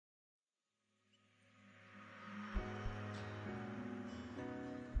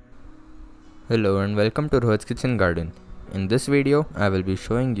Hello and welcome to Rohit's Kitchen Garden. In this video, I will be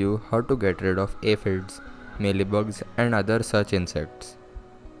showing you how to get rid of aphids, mealybugs and other such insects.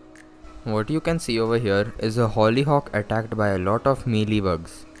 What you can see over here is a hollyhock attacked by a lot of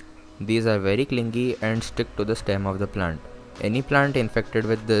mealybugs. These are very clingy and stick to the stem of the plant. Any plant infected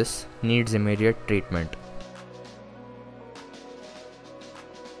with this needs immediate treatment.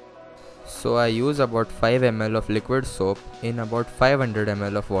 So I use about 5 ml of liquid soap in about 500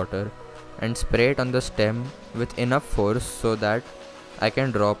 ml of water and spray it on the stem with enough force so that I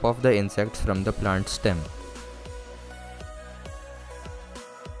can drop off the insects from the plant stem.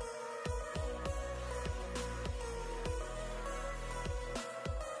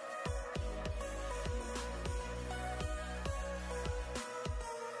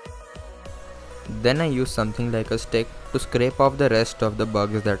 Then I use something like a stick to scrape off the rest of the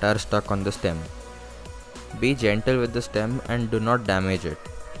bugs that are stuck on the stem. Be gentle with the stem and do not damage it.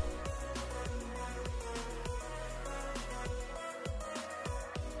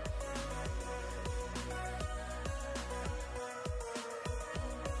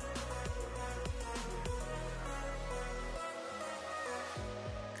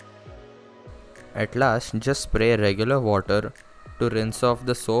 At last, just spray regular water to rinse off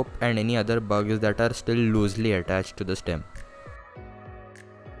the soap and any other bugs that are still loosely attached to the stem.